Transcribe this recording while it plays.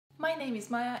My name is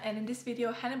Maya, and in this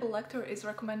video Hannibal Lecter is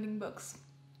recommending books.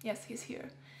 Yes, he's here.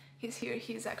 He's here.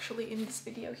 He's actually in this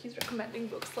video. He's recommending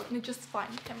books. Let me just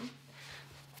find him.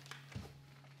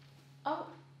 Oh,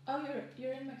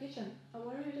 you're in my kitchen. Oh,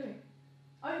 what are you doing?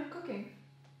 Oh, you're cooking.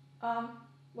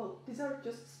 Well, these are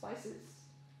just spices.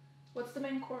 What's the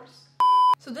main course?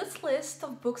 So this list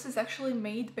of books is actually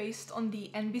made based on the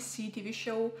NBC TV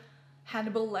show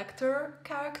Hannibal Lecter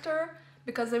character,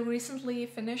 because I recently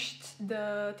finished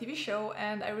the TV show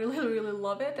and I really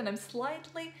love it, and I'm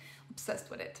slightly obsessed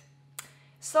with it.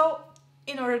 So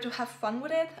in order to have fun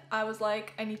with it, I was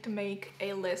like, I need to make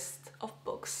a list of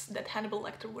books that Hannibal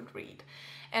Lecter would read.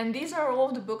 And these are all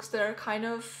of the books that are kind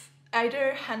of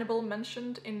either Hannibal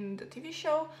mentioned in the TV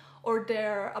show, or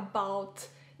they're about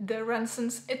the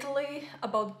Renaissance Italy,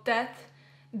 about death,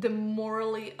 the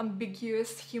morally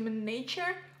ambiguous human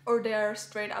nature, or they're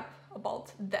straight up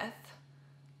about death.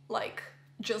 Like,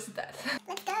 just death.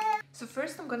 Let's go! So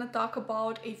first I'm gonna talk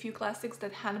about a few classics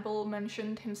that Hannibal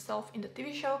mentioned himself in the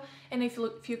TV show, and a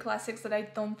few classics that I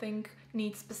don't think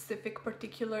need specific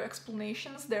particular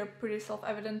explanations. They're pretty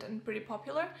self-evident and pretty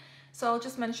popular. So I'll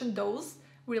just mention those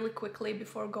really quickly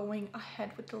before going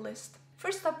ahead with the list.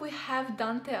 First up, we have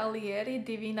Dante Alighieri,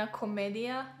 Divina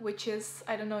Commedia, which is,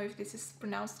 I don't know if this is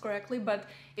pronounced correctly, but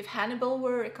if Hannibal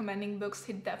were recommending books,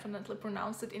 he'd definitely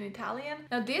pronounce it in Italian.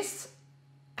 Now this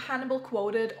Hannibal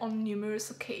quoted on numerous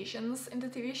occasions in the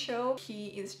TV show. He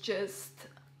is just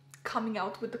coming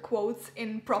out with the quotes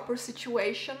in proper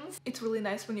situations. It's really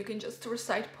nice when you can just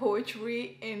recite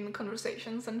poetry in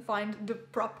conversations and find the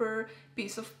proper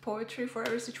piece of poetry for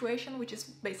every situation, which is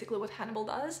basically what Hannibal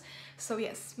does. So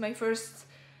yes, my first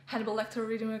Hannibal Lecter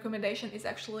reading recommendation is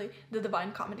actually The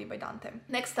Divine Comedy by Dante.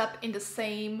 Next up, in the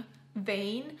same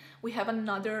vein, we have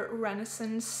another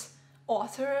Renaissance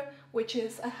author, which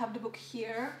is, I have the book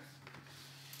here,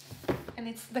 and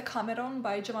it's Decameron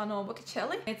by Giovanni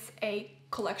Boccaccelli. It's a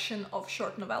collection of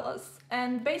short novellas,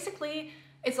 and basically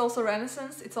it's also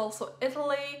Renaissance, it's also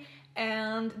Italy,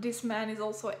 and this man is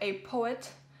also a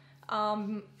poet.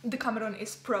 Decameron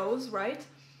is prose, right?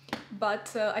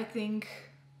 But I think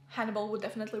Hannibal would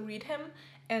definitely read him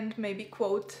and maybe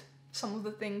quote some of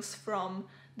the things from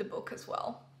the book as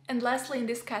well. And lastly, in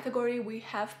this category, we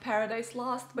have Paradise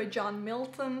Lost by John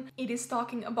Milton. It is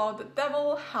talking about the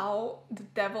devil, how the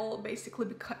devil basically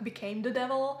became the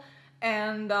devil,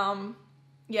 and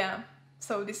yeah,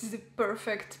 so this is a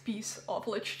perfect piece of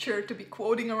literature to be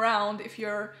quoting around if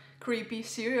you're a creepy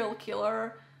serial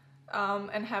killer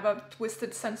and have a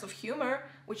twisted sense of humor,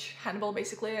 which Hannibal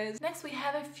basically is. Next, we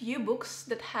have a few books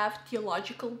that have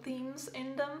theological themes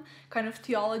in them, kind of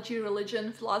theology,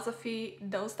 religion, philosophy,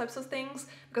 those types of things,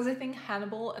 because I think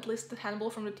Hannibal, at least the Hannibal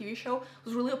from the TV show,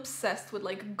 was really obsessed with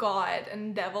like God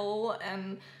and devil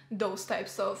and those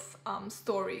types of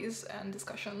stories and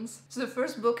discussions. So the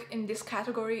first book in this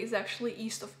category is actually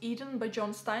East of Eden by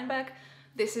John Steinbeck.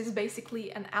 This is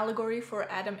basically an allegory for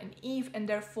Adam and Eve and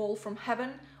their fall from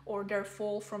heaven, or their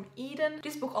fall from Eden.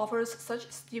 This book offers such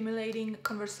stimulating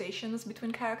conversations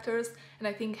between characters, and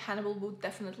I think Hannibal would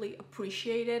definitely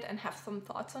appreciate it and have some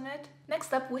thoughts on it.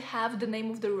 Next up, we have The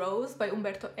Name of the Rose by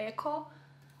Umberto Eco,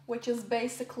 which is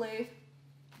basically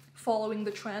following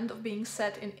the trend of being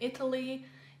set in Italy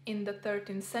in the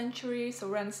 13th century, so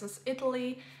Renaissance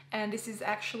Italy, and this is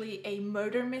actually a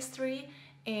murder mystery.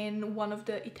 In one of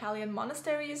the Italian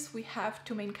monasteries, we have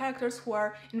two main characters who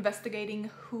are investigating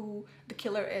who the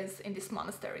killer is in this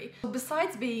monastery.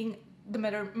 Besides being the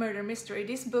murder mystery,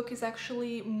 this book is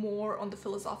actually more on the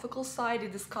philosophical side.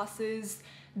 It discusses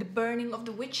the burning of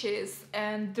the witches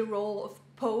and the role of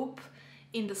Pope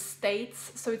in the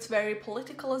States, so it's very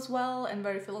political as well and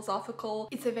very philosophical.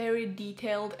 It's a very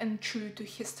detailed and true to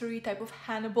history type of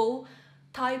Hannibal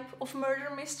type of murder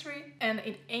mystery, and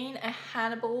it ain't a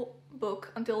Hannibal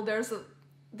book until there's a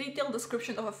detailed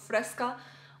description of a fresco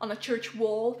on a church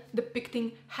wall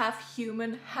depicting half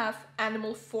human, half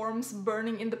animal forms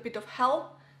burning in the pit of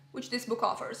hell, which this book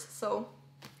offers. So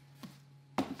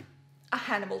a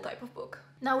Hannibal type of book.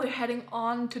 Now we're heading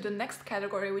on to the next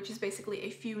category, which is basically a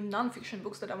few non-fiction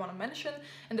books that I want to mention,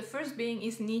 and the first being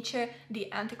is Nietzsche,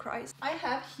 the Antichrist. I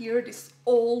have here this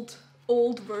old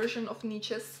version of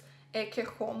Nietzsche's Ecce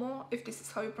Homo, if this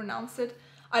is how you pronounce it.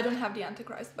 I don't have the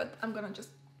Antichrist, but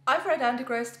I've read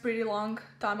Antichrist pretty long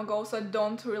time ago, so I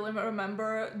don't really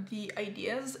remember the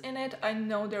ideas in it. I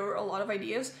know there were a lot of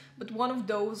ideas, but one of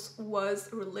those was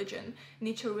religion.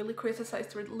 Nietzsche really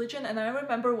criticized religion, and I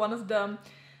remember one of the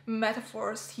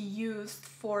metaphors he used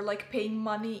for like paying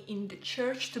money in the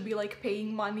church to be like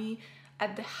paying money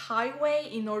at the highway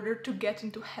in order to get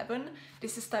into heaven.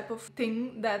 This is type of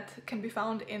thing that can be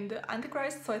found in the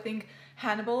Antichrist, so I think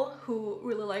Hannibal, who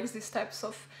really likes these types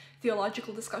of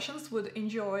theological discussions, would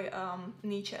enjoy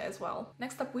Nietzsche as well.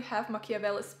 Next up we have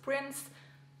Machiavelli's Prince,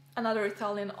 another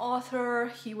Italian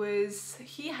author.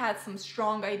 He had some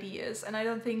strong ideas, and I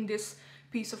don't think this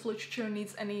piece of literature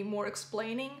needs any more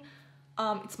explaining.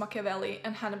 It's Machiavelli,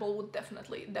 and Hannibal would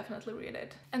definitely read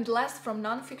it. And last, from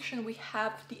non-fiction, we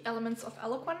have The Elements of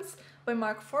Eloquence by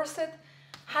Mark Forsyth.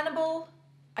 Hannibal,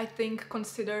 I think,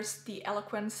 considers the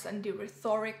eloquence and the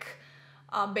rhetoric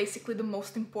basically the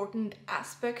most important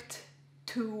aspect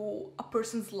to a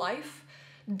person's life,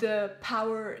 the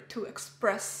power to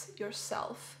express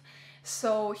yourself.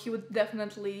 So he would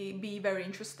definitely be very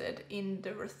interested in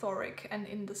the rhetoric and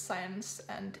in the science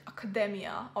and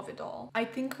academia of it all. I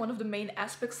think one of the main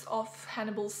aspects of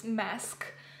Hannibal's mask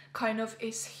kind of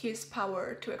is his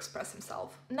power to express himself.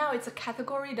 Now it's a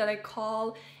category that I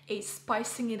call a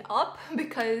spicing it up,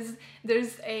 because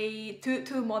there's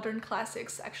two modern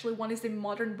classics. Actually, one is a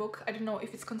modern book, I don't know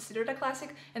if it's considered a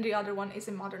classic, and the other one is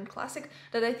a modern classic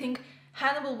that I think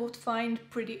Hannibal would find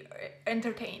pretty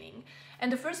entertaining. And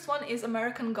the first one is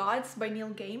American Gods by Neil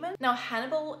Gaiman. Now,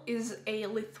 Hannibal is a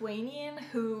Lithuanian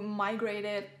who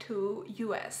migrated to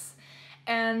US.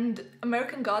 And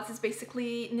American Gods is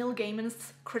basically Neil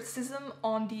Gaiman's criticism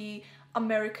on the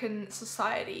American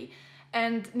society.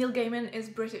 And Neil Gaiman is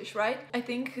British, right? I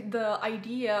think the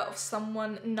idea of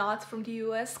someone not from the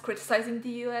US criticizing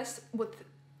the US would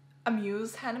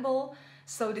amuse Hannibal.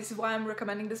 So this is why I'm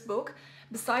recommending this book.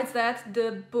 Besides that,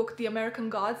 the book The American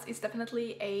Gods is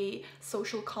definitely a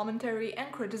social commentary and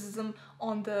criticism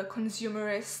on the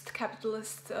consumerist,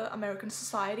 capitalist American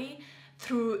society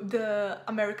through the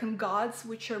American gods,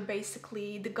 which are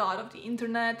basically the god of the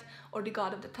internet or the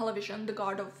god of the television, the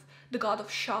god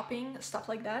of shopping, stuff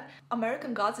like that.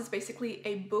 American Gods is basically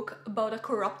a book about a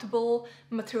corruptible,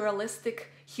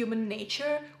 materialistic human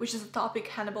nature, which is a topic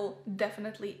Hannibal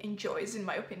definitely enjoys, in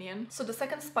my opinion. So the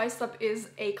second spice up is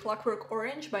A Clockwork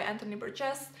Orange by Anthony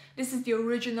Burgess. This is the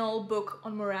original book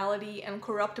on morality and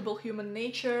corruptible human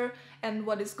nature and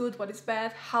what is good, what is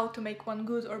bad, how to make one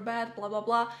good or bad, blah blah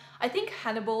blah. I think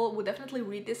Hannibal would definitely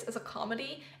read this as a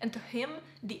comedy, and to him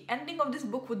the ending of this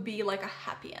book would be like a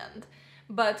happy end.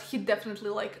 But he'd definitely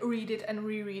like read it and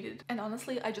reread it. And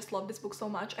honestly, I just love this book so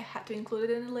much, I had to include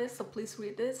it in the list, so please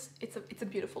read this. It's a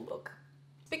beautiful book.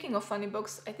 Speaking of funny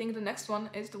books, I think the next one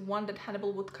is the one that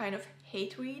Hannibal would kind of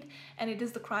hate read, and it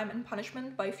is The Crime and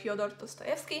Punishment by Fyodor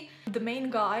Dostoevsky. The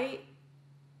main guy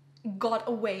got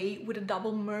away with a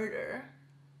double murder,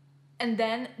 and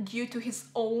then due to his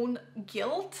own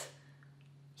guilt,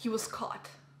 he was caught.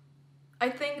 I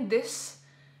think this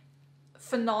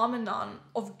phenomenon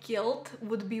of guilt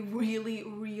would be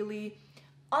really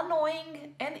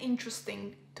annoying and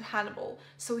interesting to Hannibal.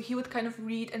 So he would kind of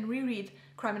read and reread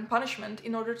Crime and Punishment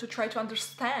in order to try to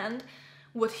understand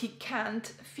what he can't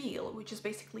feel, which is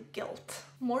basically guilt.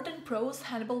 More than prose,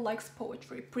 Hannibal likes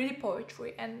poetry, pretty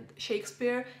poetry, and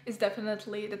Shakespeare is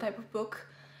definitely the type of book,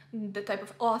 the type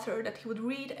of author that he would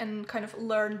read and kind of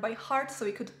learn by heart, so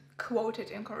he could quote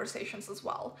it in conversations as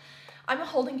well. I'm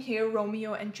holding here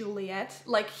Romeo and Juliet.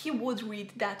 Like, he would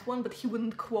read that one, but he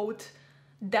wouldn't quote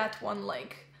that one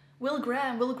like, Will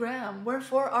Graham,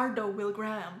 wherefore art thou, Will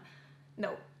Graham?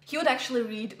 No. He would actually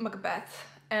read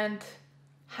Macbeth and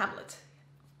Hamlet,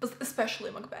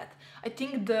 especially Macbeth. I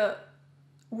think the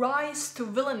rise to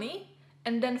villainy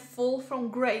and then fall from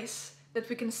grace that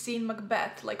we can see in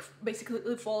Macbeth, like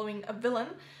basically following a villain,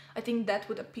 I think that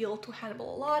would appeal to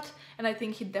Hannibal a lot, and I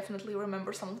think he'd definitely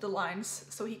remember some of the lines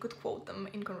so he could quote them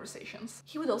in conversations.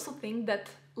 He would also think that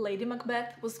Lady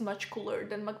Macbeth was much cooler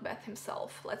than Macbeth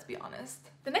himself, let's be honest.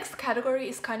 The next category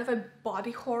is kind of a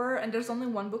body horror, and there's only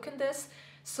one book in this,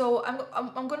 so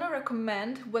I'm gonna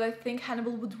recommend what I think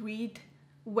Hannibal would read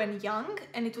when young,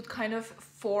 and it would kind of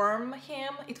form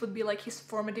him. It would be like his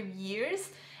formative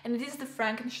years, and it is The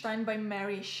Frankenstein by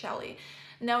Mary Shelley.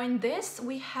 Now in this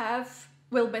we have,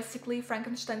 well, basically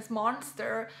Frankenstein's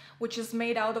monster, which is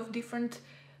made out of different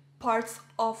parts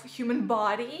of human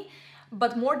body.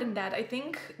 But more than that, I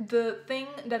think the thing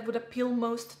that would appeal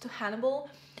most to Hannibal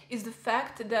is the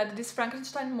fact that this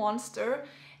Frankenstein monster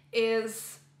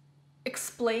is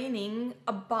explaining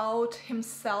about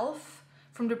himself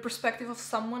from the perspective of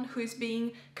someone who is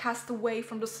being cast away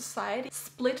from the society,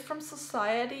 split from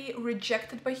society,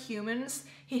 rejected by humans.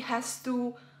 He has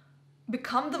to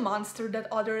become the monster that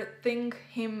others think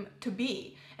him to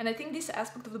be. And I think this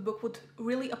aspect of the book would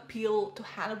really appeal to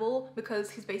Hannibal,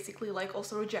 because he's basically like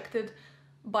also rejected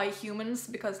by humans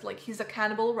because like he's a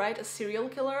cannibal, right? A serial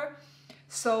killer.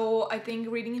 So I think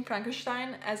reading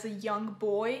Frankenstein as a young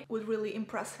boy would really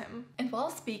impress him. And while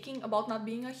speaking about not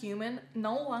being a human,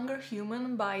 No Longer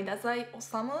Human by Dazai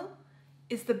Osamu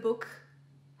is the book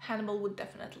Hannibal would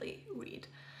definitely read.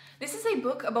 This is a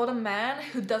book about a man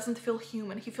who doesn't feel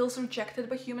human. He feels rejected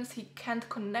by humans, he can't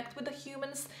connect with the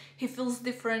humans, he feels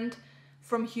different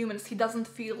from humans. He doesn't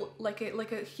feel like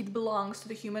he belongs to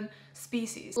the human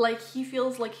species. Like he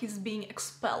feels like he's being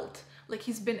expelled, like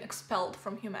he's been expelled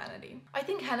from humanity. I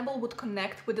think Hannibal would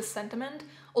connect with the sentiment,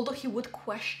 although he would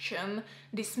question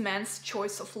this man's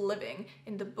choice of living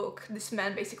in the book. This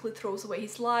man basically throws away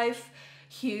his life,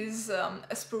 his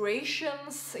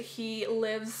aspirations, he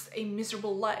lives a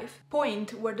miserable life.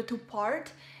 Point where the two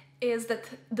part is that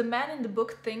the man in the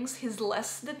book thinks he's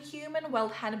less than human, while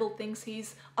Hannibal thinks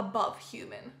he's above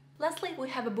human. Lastly, we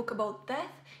have a book about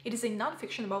death. It is a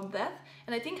non-fiction about death,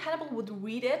 and I think Hannibal would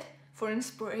read it for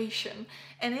inspiration.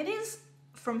 And it is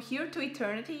From Here to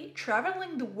Eternity,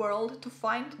 Traveling the World to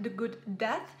Find the Good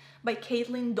Death by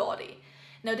Caitlin Doughty.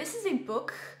 Now this is a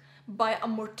book by a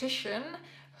mortician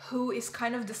who is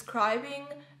kind of describing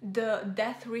the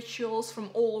death rituals from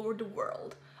all over the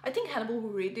world. I think Hannibal will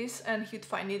read this and he'd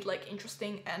find it like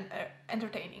interesting and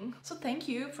entertaining. So thank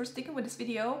you for sticking with this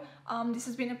video. This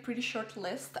has been a pretty short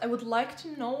list. I would like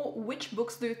to know which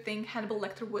books do you think Hannibal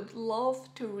Lecter would love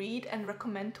to read and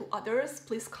recommend to others.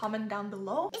 Please comment down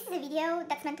below. This is a video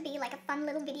that's meant to be like a fun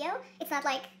little video. It's not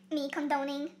like me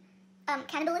condoning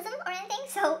cannibalism or anything,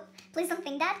 so please don't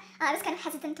think that. I was kind of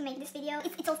hesitant to make this video.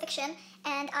 It's all fiction,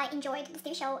 and I enjoyed this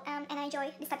TV show, and I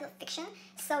enjoy this type of fiction,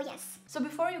 so yes. So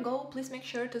before you go, please make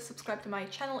sure to subscribe to my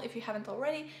channel if you haven't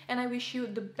already, and I wish you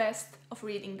the best of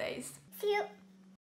reading days. See you!